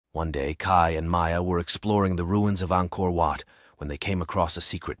One day, Kai and Maya were exploring the ruins of Angkor Wat when they came across a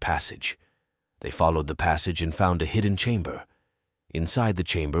secret passage. They followed the passage and found a hidden chamber. Inside the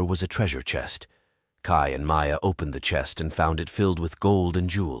chamber was a treasure chest. Kai and Maya opened the chest and found it filled with gold and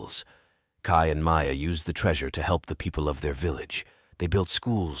jewels. Kai and Maya used the treasure to help the people of their village. They built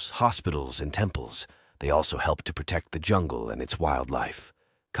schools, hospitals, and temples. They also helped to protect the jungle and its wildlife.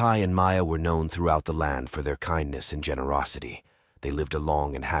 Kai and Maya were known throughout the land for their kindness and generosity. They lived a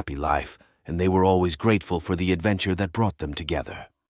long and happy life, and they were always grateful for the adventure that brought them together.